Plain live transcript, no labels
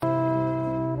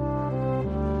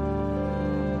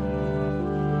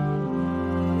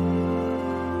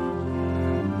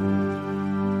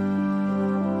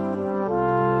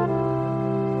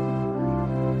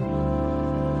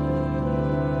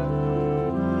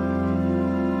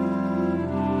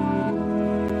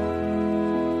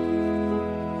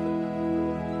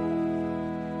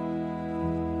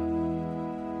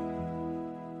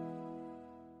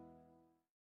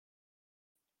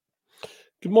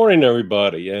Good morning,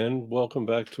 everybody, and welcome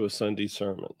back to a Sunday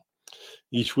sermon.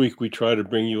 Each week, we try to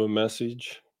bring you a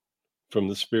message from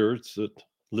the spirits that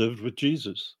lived with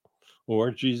Jesus, or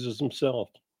Jesus himself,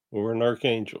 or an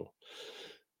archangel.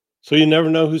 So you never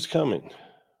know who's coming.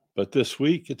 But this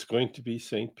week, it's going to be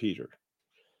St. Peter.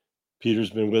 Peter's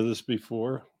been with us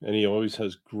before, and he always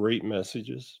has great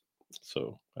messages.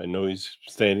 So I know he's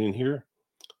standing here.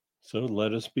 So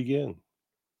let us begin.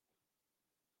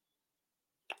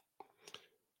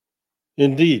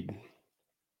 Indeed,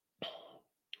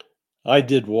 I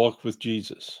did walk with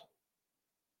Jesus.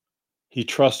 He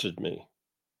trusted me.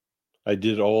 I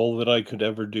did all that I could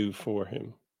ever do for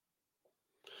him.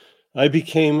 I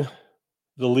became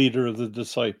the leader of the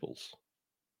disciples.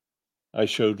 I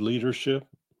showed leadership.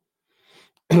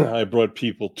 I brought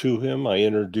people to him. I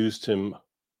introduced him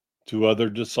to other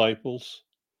disciples,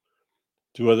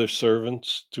 to other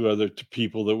servants, to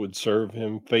people that would serve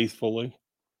him faithfully.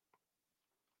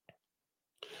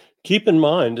 Keep in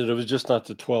mind that it was just not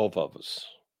the 12 of us.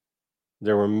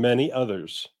 There were many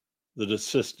others that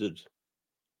assisted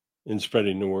in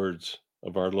spreading the words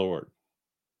of our Lord.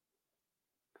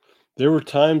 There were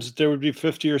times that there would be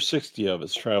 50 or 60 of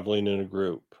us traveling in a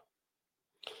group.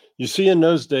 You see, in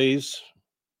those days,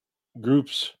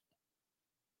 groups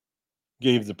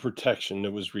gave the protection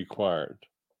that was required.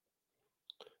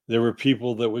 There were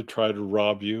people that would try to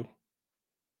rob you,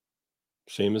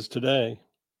 same as today.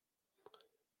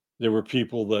 There were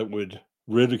people that would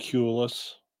ridicule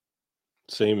us,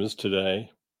 same as today.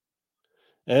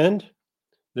 And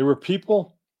there were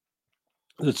people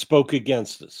that spoke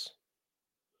against us.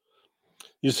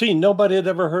 You see, nobody had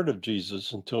ever heard of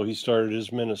Jesus until he started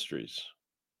his ministries.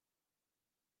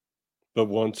 But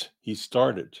once he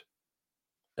started,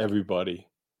 everybody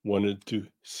wanted to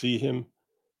see him,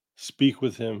 speak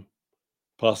with him,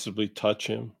 possibly touch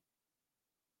him.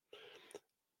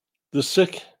 The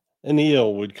sick and the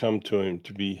ill would come to him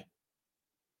to be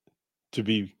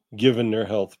given their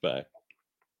health back.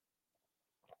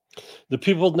 The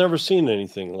people had never seen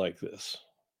anything like this.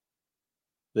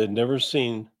 They'd never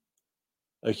seen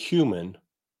a human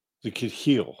that could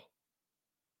heal.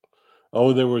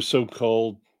 Oh, there were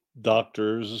so-called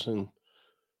doctors and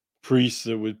priests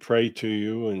that would pray to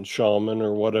you, and shaman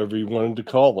or whatever you wanted to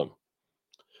call them.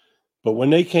 But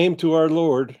when they came to our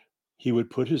Lord, he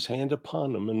would put his hand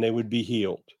upon them and they would be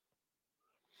healed.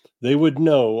 They would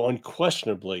know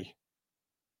unquestionably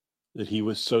that he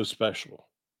was so special.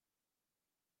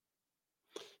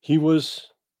 He was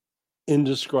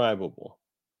indescribable.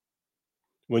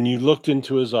 When you looked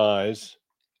into his eyes,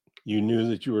 you knew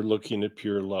that you were looking at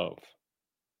pure love.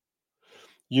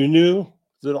 You knew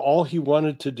that all he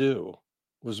wanted to do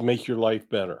was make your life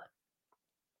better.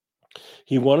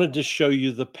 He wanted to show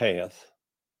you the path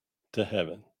to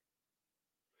heaven.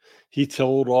 He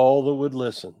told all that would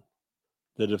listen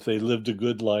that if they lived a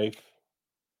good life,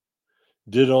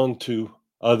 did unto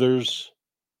others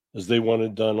as they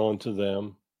wanted done unto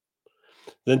them,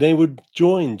 then they would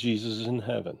join Jesus in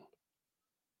heaven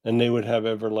and they would have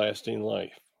everlasting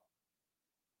life.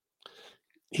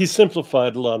 He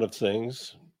simplified a lot of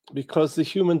things because the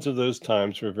humans of those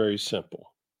times were very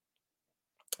simple.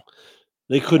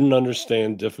 They couldn't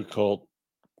understand difficult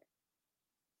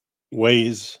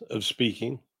ways of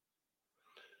speaking.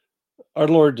 Our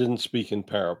Lord didn't speak in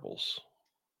parables.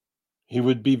 He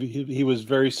was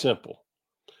very simple.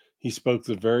 He spoke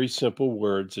the very simple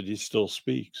words that he still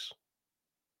speaks.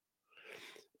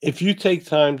 If you take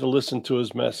time to listen to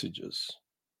his messages,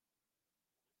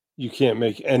 you can't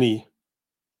make any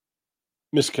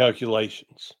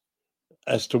miscalculations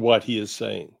as to what he is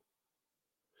saying.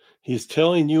 He's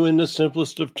telling you in the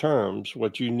simplest of terms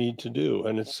what you need to do.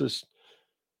 And it's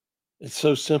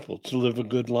so simple to live a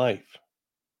good life.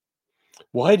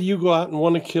 Why do you go out and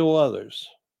want to kill others?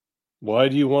 Why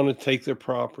do you want to take their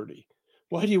property?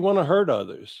 Why do you want to hurt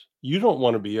others? You don't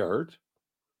want to be hurt.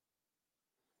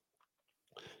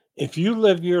 If you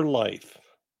live your life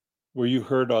where you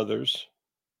hurt others,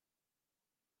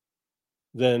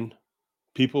 then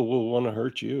people will want to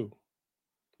hurt you.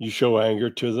 You show anger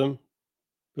to them,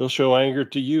 they'll show anger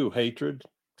to you. Hatred,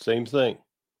 same thing.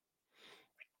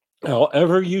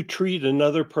 However you treat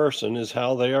another person is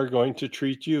how they are going to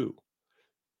treat you.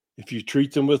 If you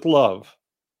treat them with love,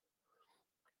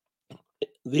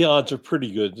 the odds are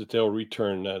pretty good that they'll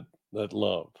return that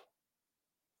love.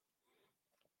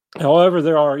 However,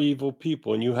 there are evil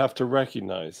people, and you have to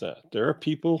recognize that. There are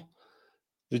people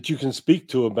that you can speak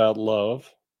to about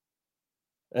love,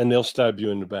 and they'll stab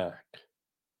you in the back.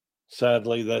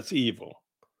 Sadly, that's evil.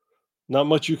 Not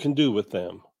much you can do with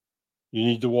them. You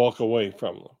need to walk away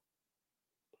from them.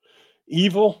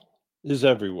 Evil is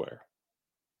everywhere.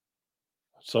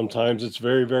 Sometimes it's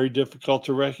very, very difficult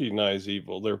to recognize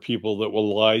evil. There are people that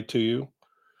will lie to you.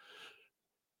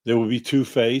 They will be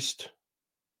two-faced.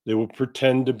 They will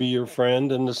pretend to be your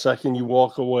friend, and the second you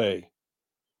walk away,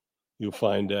 you'll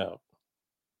find out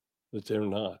that they're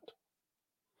not.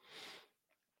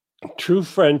 True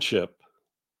friendship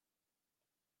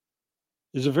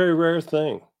is a very rare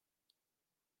thing.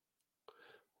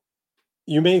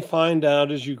 You may find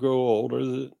out as you grow older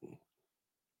that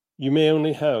you may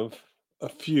only have a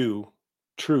few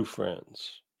true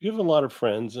friends. You have a lot of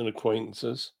friends and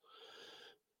acquaintances,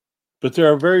 but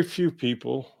there are very few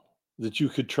people that you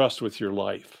could trust with your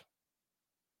life.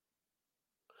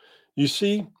 You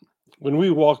see, when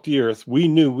we walked the earth, we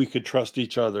knew we could trust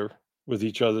each other with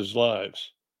each other's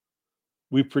lives.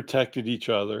 We protected each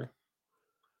other.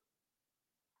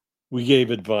 We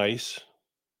gave advice.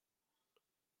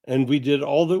 And we did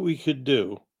all that we could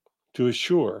do to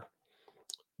assure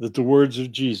that the words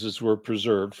of Jesus were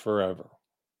preserved forever.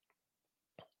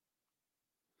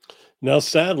 Now,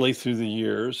 sadly, through the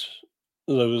years,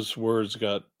 those words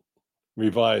got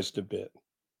revised a bit.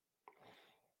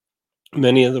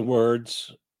 Many of the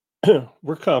words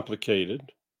were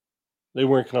complicated. They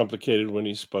weren't complicated when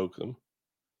he spoke them.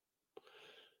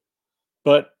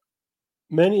 But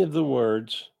many of the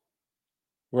words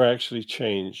were actually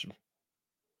changed.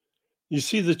 You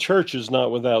see, the church is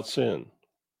not without sin.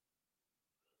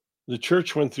 The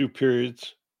church went through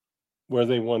periods where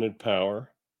they wanted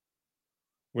power,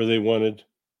 where they wanted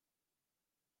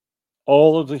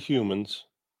all of the humans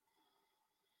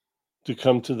to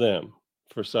come to them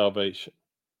for salvation.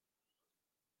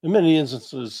 In many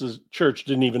instances, the church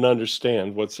didn't even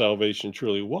understand what salvation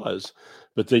truly was,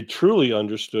 but they truly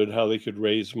understood how they could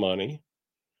raise money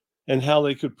and how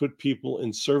they could put people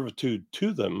in servitude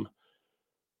to them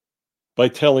by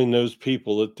telling those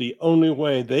people that the only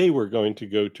way they were going to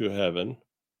go to heaven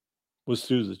was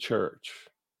through the church.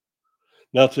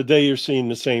 Now, today you're seeing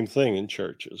the same thing in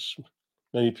churches.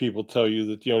 Many people tell you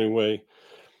that the only way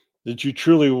that you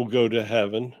truly will go to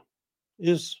heaven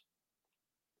is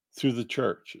through the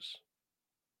churches.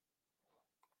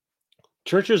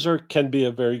 Churches can be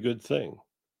a very good thing.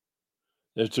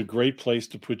 It's a great place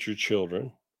to put your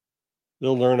children.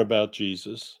 They'll learn about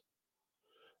Jesus,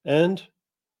 and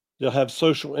they'll have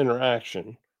social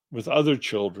interaction with other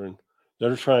children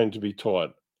that are trying to be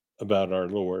taught about our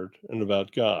Lord and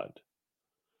about God.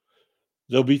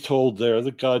 They'll be told there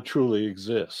that God truly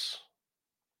exists.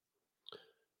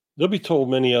 They'll be told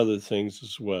many other things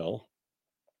as well,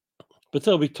 but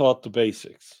they'll be taught the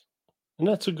basics, and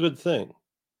that's a good thing.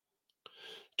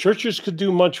 Churches could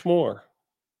do much more.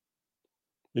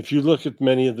 If you look at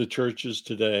many of the churches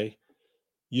today,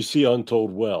 you see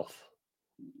untold wealth.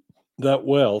 That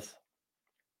wealth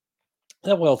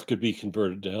could be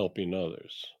converted to helping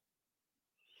others.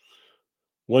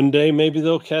 One day, maybe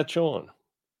they'll catch on.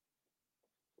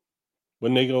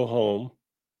 When they go home,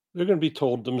 they're going to be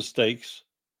told the mistakes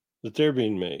that they're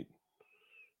being made.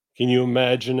 Can you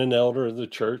imagine an elder of the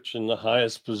church in the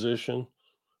highest position,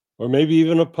 or maybe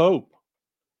even a pope?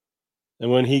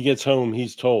 And when he gets home,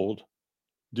 he's told,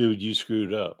 dude, you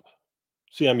screwed up.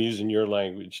 See, I'm using your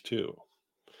language too.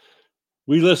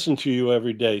 We listen to you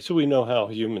every day, so we know how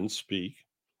humans speak.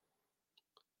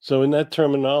 So in that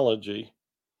terminology,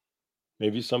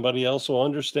 maybe somebody else will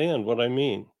understand what I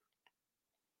mean.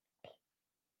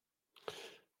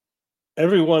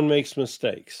 Everyone makes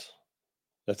mistakes.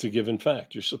 That's a given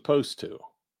fact. You're supposed to.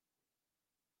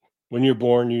 When you're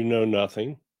born, you know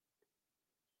nothing.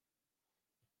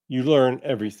 You learn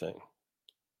everything.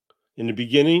 In the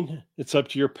beginning, it's up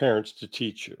to your parents to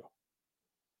teach you,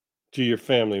 to your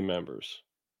family members.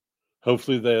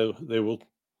 Hopefully, they will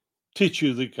teach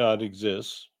you that God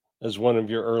exists as one of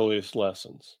your earliest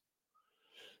lessons.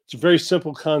 It's a very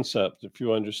simple concept if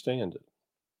you understand it.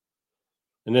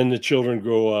 And then the children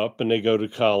grow up and they go to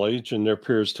college, and their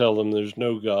peers tell them there's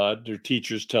no God. Their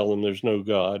teachers tell them there's no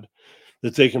God,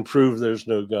 that they can prove there's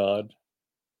no God.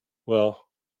 Well,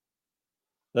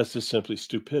 that's just simply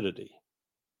stupidity,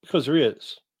 because there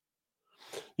is.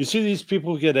 You see, these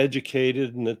people get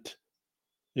educated and that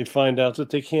they find out that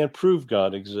they can't prove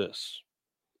God exists.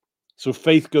 So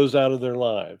faith goes out of their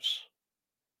lives.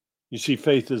 You see,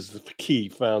 faith is the key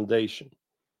foundation.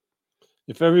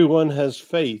 If everyone has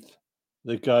faith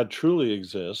that God truly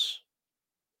exists,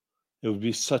 it would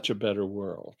be such a better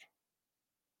world.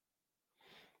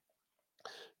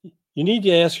 You need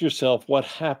to ask yourself what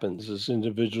happens as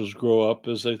individuals grow up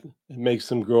as it makes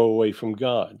them grow away from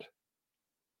God.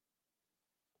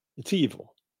 It's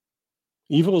evil.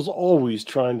 Evil is always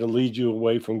trying to lead you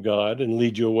away from God and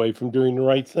lead you away from doing the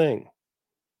right thing.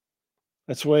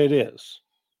 That's the way it is.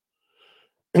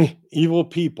 Evil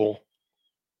people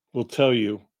will tell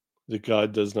you that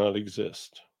God does not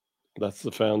exist. That's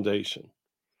the foundation.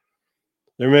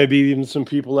 There may be even some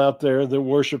people out there that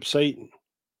worship Satan.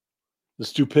 The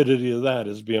stupidity of that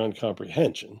is beyond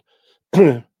comprehension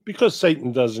because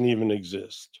Satan doesn't even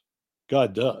exist.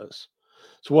 God does.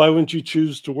 So why wouldn't you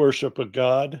choose to worship a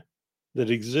God that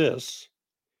exists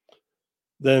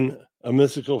than a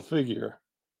mythical figure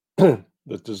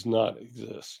that does not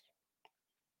exist?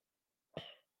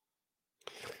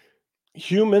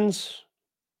 Humans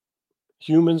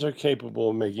are capable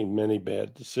of making many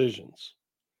bad decisions.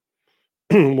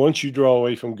 Once you draw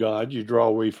away from God, you draw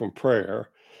away from prayer.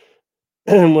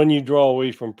 And when you draw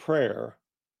away from prayer,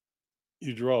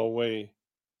 you draw away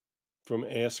from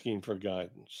asking for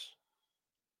guidance.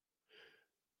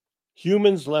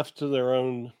 Humans left to their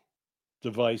own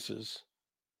devices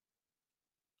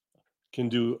can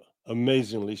do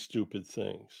amazingly stupid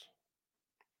things.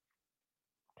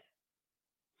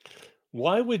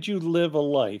 Why would you live a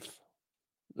life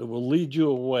that will lead you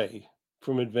away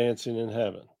from advancing in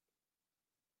heaven?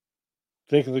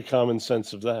 Think of the common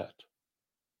sense of that.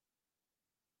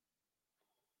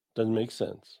 Doesn't make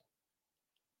sense.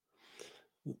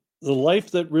 The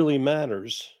life that really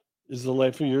matters is the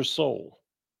life of your soul.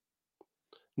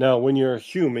 Now, when you're a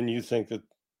human, you think that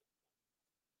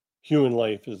human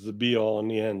life is the be all and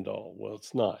the end all. Well,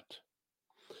 it's not.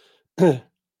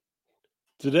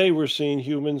 Today, we're seeing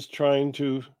humans trying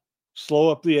to slow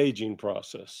up the aging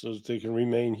process so that they can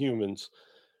remain humans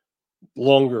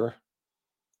longer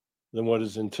than what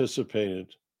is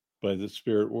anticipated by the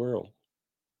spirit world.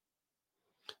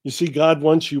 You see, God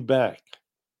wants you back.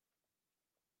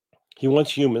 He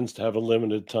wants humans to have a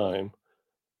limited time.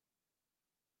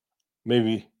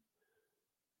 Maybe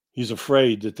he's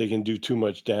afraid that they can do too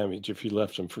much damage if he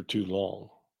left them for too long.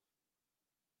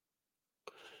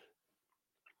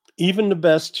 Even the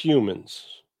best humans,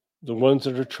 the ones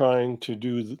that are trying to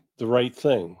do the right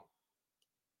thing,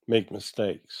 make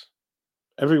mistakes.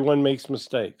 Everyone makes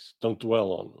mistakes. Don't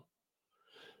dwell on them.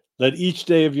 Let each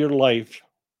day of your life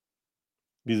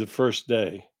be the first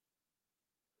day.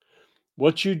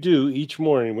 What you do each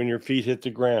morning when your feet hit the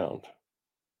ground,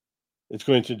 it's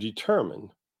going to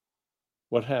determine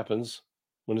what happens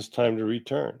when it's time to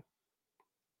return.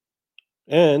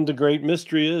 And the great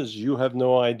mystery is you have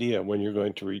no idea when you're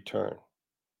going to return.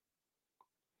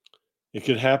 It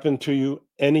could happen to you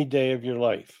any day of your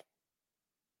life.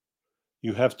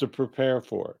 You have to prepare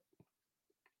for it.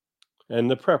 And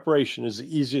the preparation is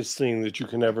the easiest thing that you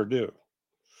can ever do.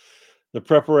 The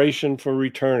preparation for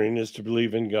returning is to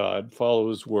believe in God, follow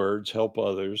his words, help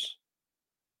others,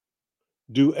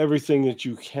 do everything that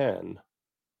you can.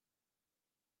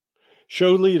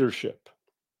 Show leadership.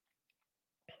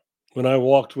 When I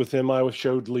walked with him, I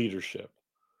showed leadership.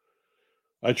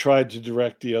 I tried to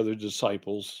direct the other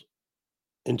disciples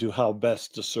into how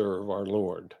best to serve our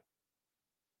Lord.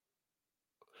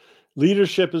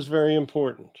 Leadership is very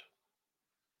important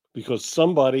because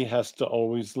somebody has to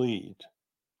always lead.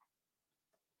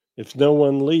 If no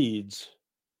one leads,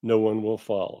 no one will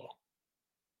follow.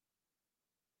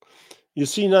 You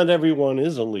see, not everyone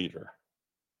is a leader,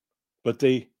 but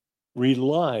they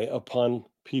rely upon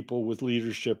people with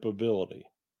leadership ability.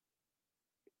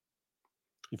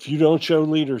 If you don't show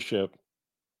leadership,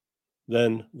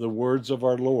 then the words of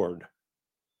our Lord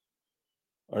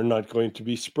are not going to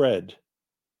be spread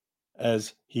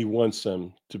as he wants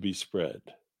them to be spread.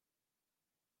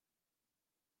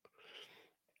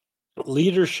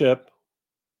 Leadership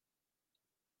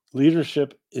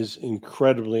is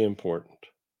incredibly important.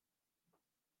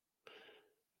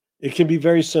 It can be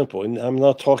very simple, and I'm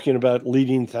not talking about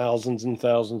leading thousands and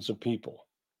thousands of people.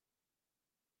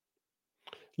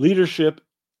 Leadership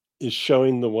is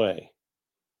showing the way.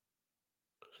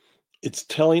 It's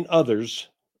telling others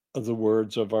of the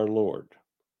words of our Lord.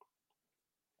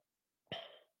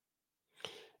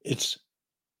 It's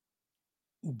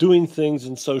doing things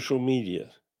in social media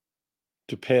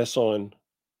to pass on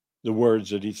the words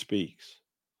that he speaks.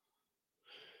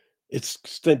 It's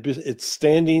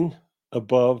standing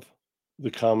above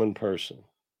the common person.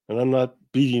 And I'm not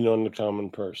beating on the common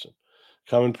person.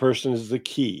 Common person is the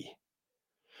key.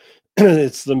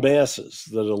 It's the masses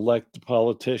that elect the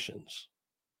politicians.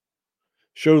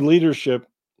 Show leadership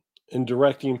in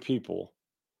directing people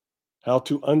how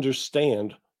to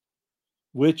understand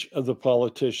which of the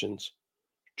politicians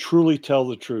truly tell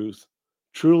the truth,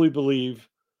 truly believe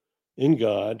in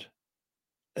God,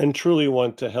 and truly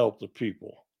want to help the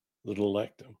people that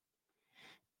elect them.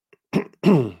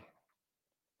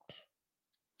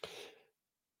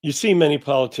 You see, many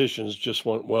politicians just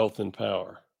want wealth and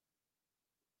power.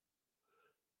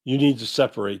 you need to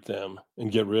separate them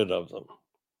and get rid of them.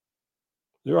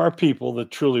 There are people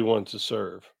that truly want to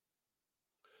serve.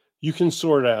 You can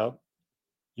sort out,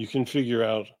 you can figure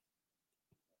out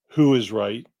who is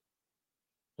right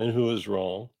and who is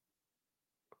wrong.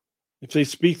 If they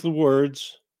speak the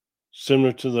words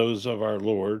similar to those of our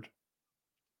Lord,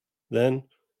 then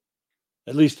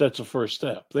at least that's a first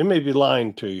step. They may be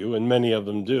lying to you, and many of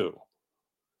them do.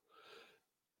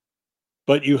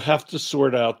 But you have to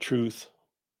sort out truth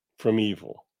from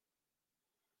evil.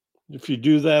 If you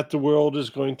do that, the world is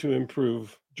going to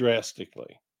improve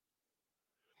drastically.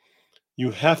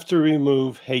 You have to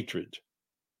remove hatred.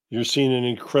 You're seeing an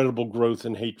incredible growth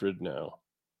in hatred now.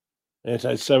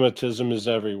 Anti-Semitism is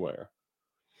everywhere.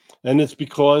 And it's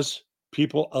because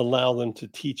people allow them to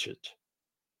teach it.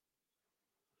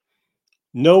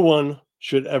 No one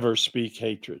should ever speak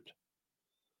hatred.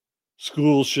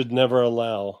 Schools should never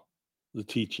allow the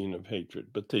teaching of hatred,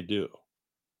 but they do.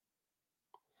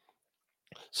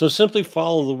 So simply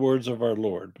follow the words of our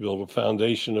Lord, build a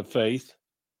foundation of faith,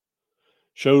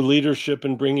 show leadership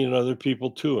in bringing other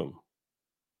people to Him.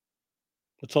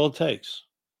 That's all it takes.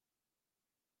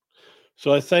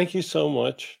 So I thank you so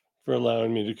much for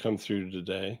allowing me to come through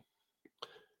today.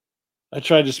 I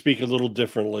tried to speak a little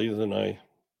differently than I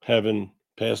have in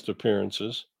past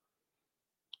appearances.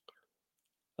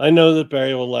 I know that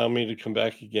Barry will allow me to come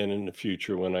back again in the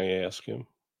future when I ask him.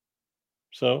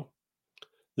 So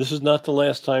this is not the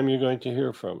last time you're going to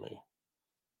hear from me.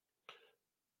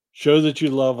 Show that you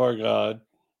love our God.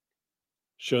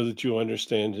 Show that you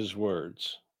understand His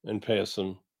words and pass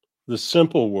them, the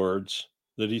simple words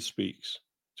that He speaks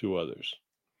to others.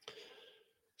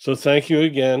 So thank you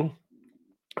again.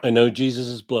 I know Jesus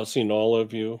is blessing all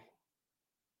of you.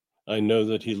 I know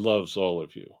that He loves all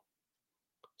of you.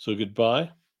 So goodbye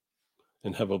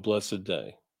and have a blessed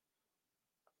day.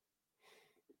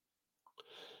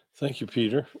 Thank you,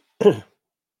 Peter.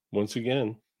 Once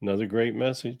again, another great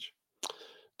message.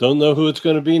 Don't know who it's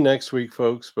going to be next week,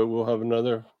 folks, but we'll have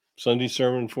another Sunday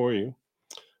sermon for you.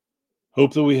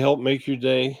 Hope that we help make your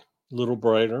day a little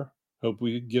brighter. Hope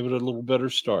we give it a little better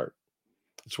start.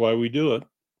 That's why we do it.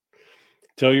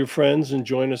 Tell your friends and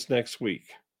join us next week.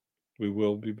 We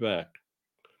will be back.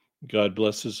 God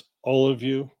blesses all of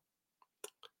you.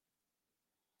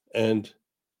 And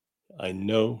I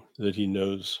know that He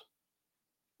knows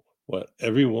what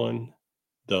everyone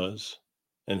does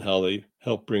and how they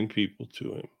help bring people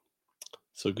to Him.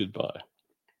 So goodbye.